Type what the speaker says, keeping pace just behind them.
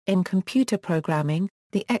In computer programming,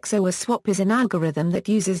 the XOR swap is an algorithm that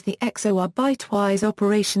uses the XOR bitwise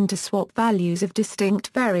operation to swap values of distinct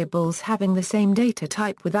variables having the same data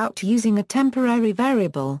type without using a temporary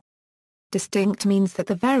variable. Distinct means that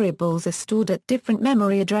the variables are stored at different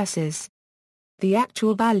memory addresses. The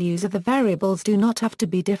actual values of the variables do not have to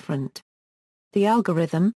be different. The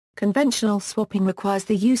algorithm, conventional swapping, requires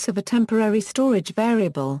the use of a temporary storage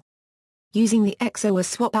variable. Using the XOR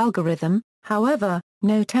swap algorithm, however,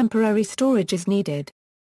 no temporary storage is needed.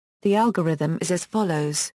 The algorithm is as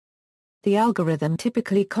follows. The algorithm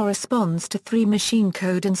typically corresponds to 3 machine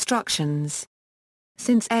code instructions.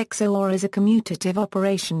 Since XOR is a commutative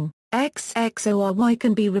operation, X XOR Y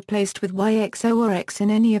can be replaced with Y XOR X in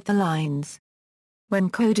any of the lines. When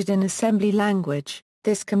coded in assembly language,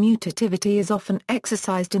 this commutativity is often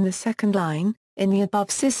exercised in the second line. In the above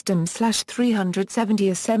system/370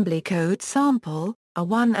 assembly code sample,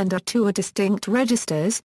 A1 and A2 are distinct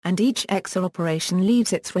registers, and each XOR operation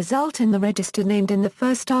leaves its result in the register named in the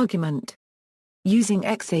first argument. Using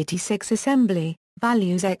x86 assembly,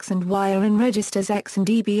 values X and Y are in registers X and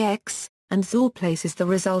EBX, and XOR places the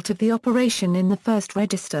result of the operation in the first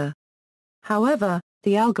register. However,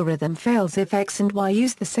 the algorithm fails if X and Y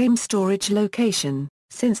use the same storage location,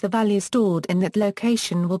 since the value stored in that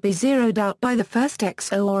location will be zeroed out by the first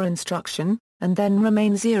XOR instruction, and then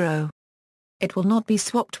remain 0. It will not be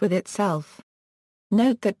swapped with itself.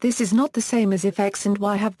 Note that this is not the same as if X and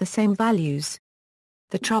Y have the same values.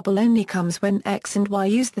 The trouble only comes when X and Y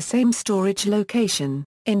use the same storage location,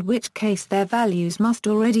 in which case their values must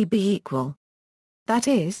already be equal. That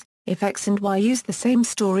is, if X and Y use the same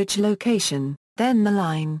storage location, then the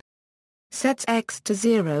line sets X to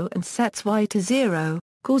 0 and sets Y to 0,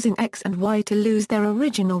 causing X and Y to lose their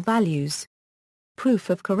original values.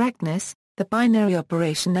 Proof of correctness: the binary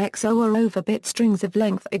operation XOR over bit strings of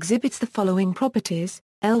length exhibits the following properties: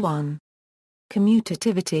 L1.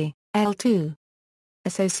 Commutativity, L2.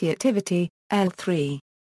 Associativity, L3.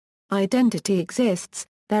 Identity exists: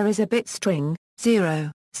 there is a bit string,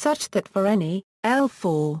 0, such that for any,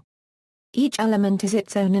 L4. Each element is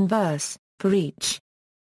its own inverse, for each.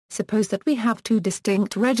 Suppose that we have 2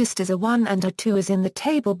 distinct registers A1 and A2 as in the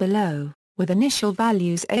table below, with initial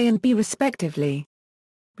values A and B respectively.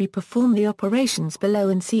 We perform the operations below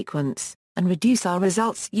in sequence, and reduce our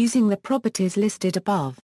results using the properties listed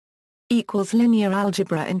above. Linear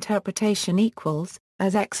algebra interpretation equals,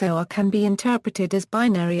 as XOR can be interpreted as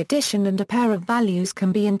binary addition and a pair of values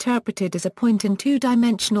can be interpreted as a point in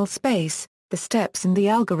 2-dimensional space, the steps in the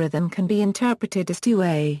algorithm can be interpreted as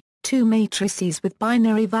 2 matrices with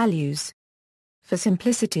binary values. For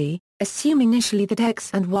simplicity, assume initially that X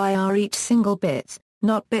and Y are each single bits,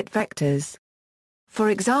 not bit vectors. For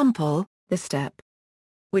example, the step,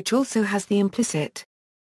 which also has the implicit,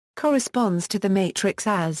 corresponds to the matrix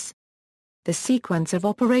as. The sequence of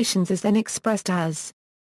operations is then expressed as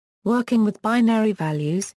working with binary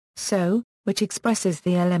values, so, which expresses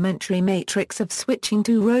the elementary matrix of switching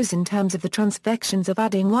 2 rows in terms of the transvections of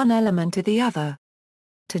adding one element to the other.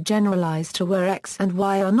 To generalize to where X and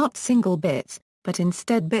Y are not single bits, but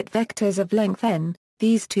instead bit vectors of length n,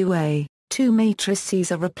 these 2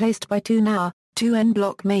 matrices are replaced by 2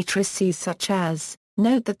 n-block matrices such as.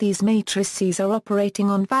 Note that these matrices are operating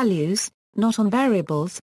on values, not on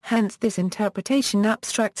variables, hence this interpretation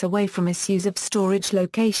abstracts away from issues of storage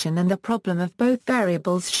location and the problem of both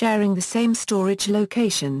variables sharing the same storage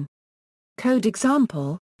location. Code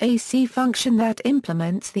example: a C function that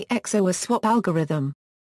implements the XOR swap algorithm.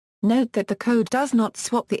 Note that the code does not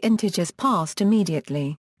swap the integers passed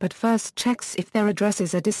immediately, but first checks if their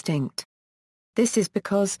addresses are distinct. This is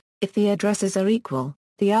because, if the addresses are equal,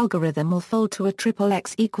 the algorithm will fold to a triple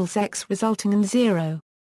X equals X resulting in 0.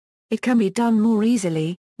 It can be done more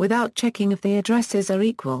easily, without checking if the addresses are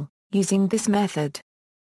equal, using this method.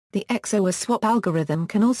 The XOR swap algorithm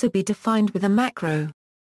can also be defined with a macro.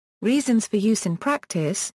 Reasons for use in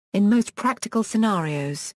practice: in most practical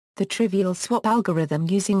scenarios, the trivial swap algorithm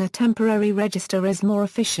using a temporary register is more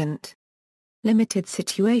efficient. Limited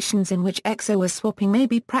situations in which XOR swapping may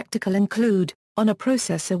be practical include, on a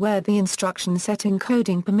processor where the instruction set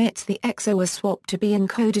encoding permits the XOR swap to be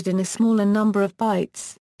encoded in a smaller number of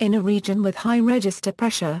bytes, in a region with high register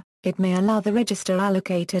pressure, it may allow the register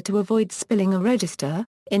allocator to avoid spilling a register,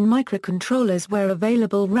 in microcontrollers where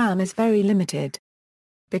available RAM is very limited.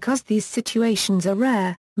 Because these situations are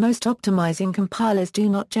rare, most optimizing compilers do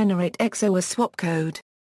not generate XOR swap code.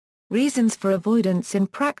 Reasons for avoidance in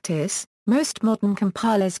practice: most modern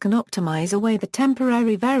compilers can optimize away the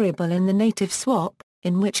temporary variable in the native swap,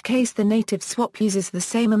 in which case the native swap uses the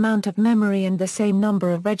same amount of memory and the same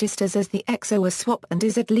number of registers as the XOR swap and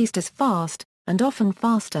is at least as fast, and often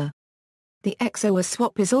faster. The XOR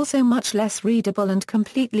swap is also much less readable and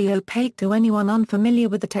completely opaque to anyone unfamiliar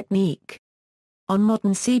with the technique. On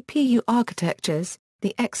modern CPU architectures,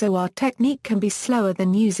 the XOR technique can be slower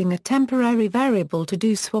than using a temporary variable to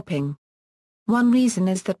do swapping. One reason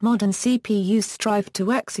is that modern CPUs strive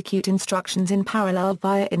to execute instructions in parallel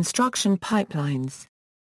via instruction pipelines.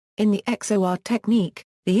 In the XOR technique,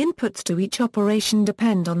 the inputs to each operation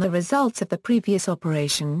depend on the results of the previous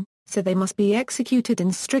operation, so they must be executed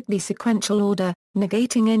in strictly sequential order,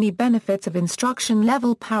 negating any benefits of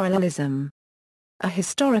instruction-level parallelism. A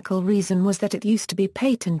historical reason was that it used to be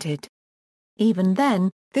patented. Even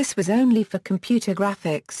then, this was only for computer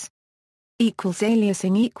graphics.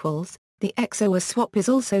 Aliasing the XOR swap is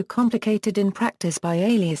also complicated in practice by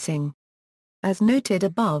aliasing. As noted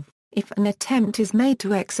above, if an attempt is made to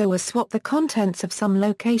XOR swap the contents of some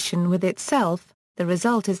location with itself, the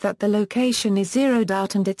result is that the location is zeroed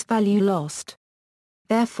out and its value lost.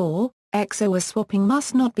 Therefore, XOR swapping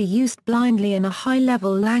must not be used blindly in a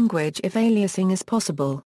high-level language if aliasing is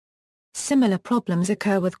possible. Similar problems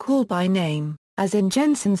occur with call by name, as in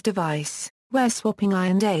Jensen's device, where swapping I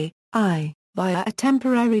and I via a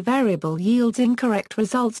temporary variable yields incorrect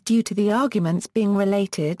results due to the arguments being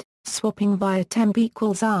related. Swapping via temp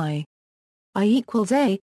equals I equals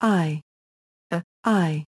I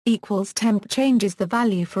equals temp changes the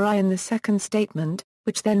value for I in the second statement,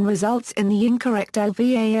 which then results in the incorrect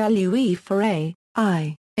LVALUE for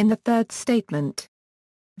I in the third statement.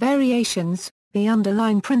 Variations. The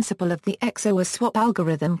underlying principle of the XOR swap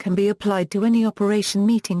algorithm can be applied to any operation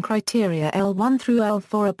meeting criteria L1 through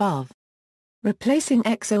L4 above. Replacing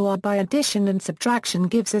XOR by addition and subtraction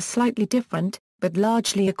gives a slightly different, but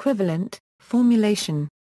largely equivalent, formulation.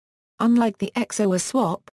 Unlike the XOR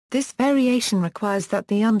swap, this variation requires that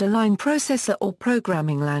the underlying processor or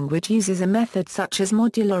programming language uses a method such as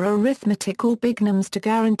modular arithmetic or bignums to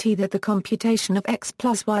guarantee that the computation of x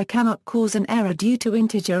plus y cannot cause an error due to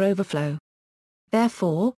integer overflow.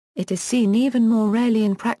 Therefore, it is seen even more rarely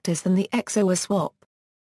in practice than the XOR swap.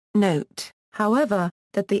 Note, however,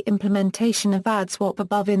 that the implementation of add swap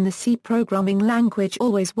above in the C programming language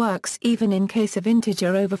always works even in case of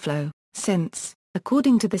integer overflow, since,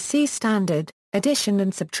 according to the C standard, addition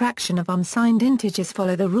and subtraction of unsigned integers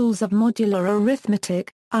follow the rules of modular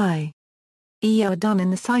arithmetic, i.e. are done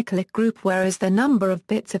in the cyclic group whereas the number of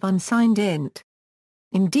bits of unsigned int.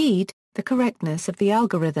 Indeed, the correctness of the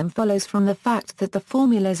algorithm follows from the fact that the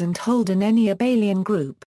formula isn't hold in any abelian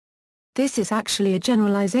group. This is actually a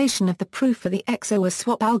generalization of the proof for the XOR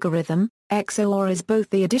swap algorithm. XOR is both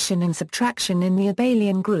the addition and subtraction in the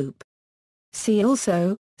abelian group. See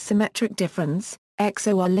also, symmetric difference,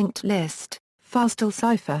 XOR linked list, Fastel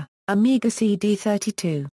cipher, Amiga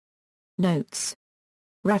CD32. Notes.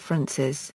 References.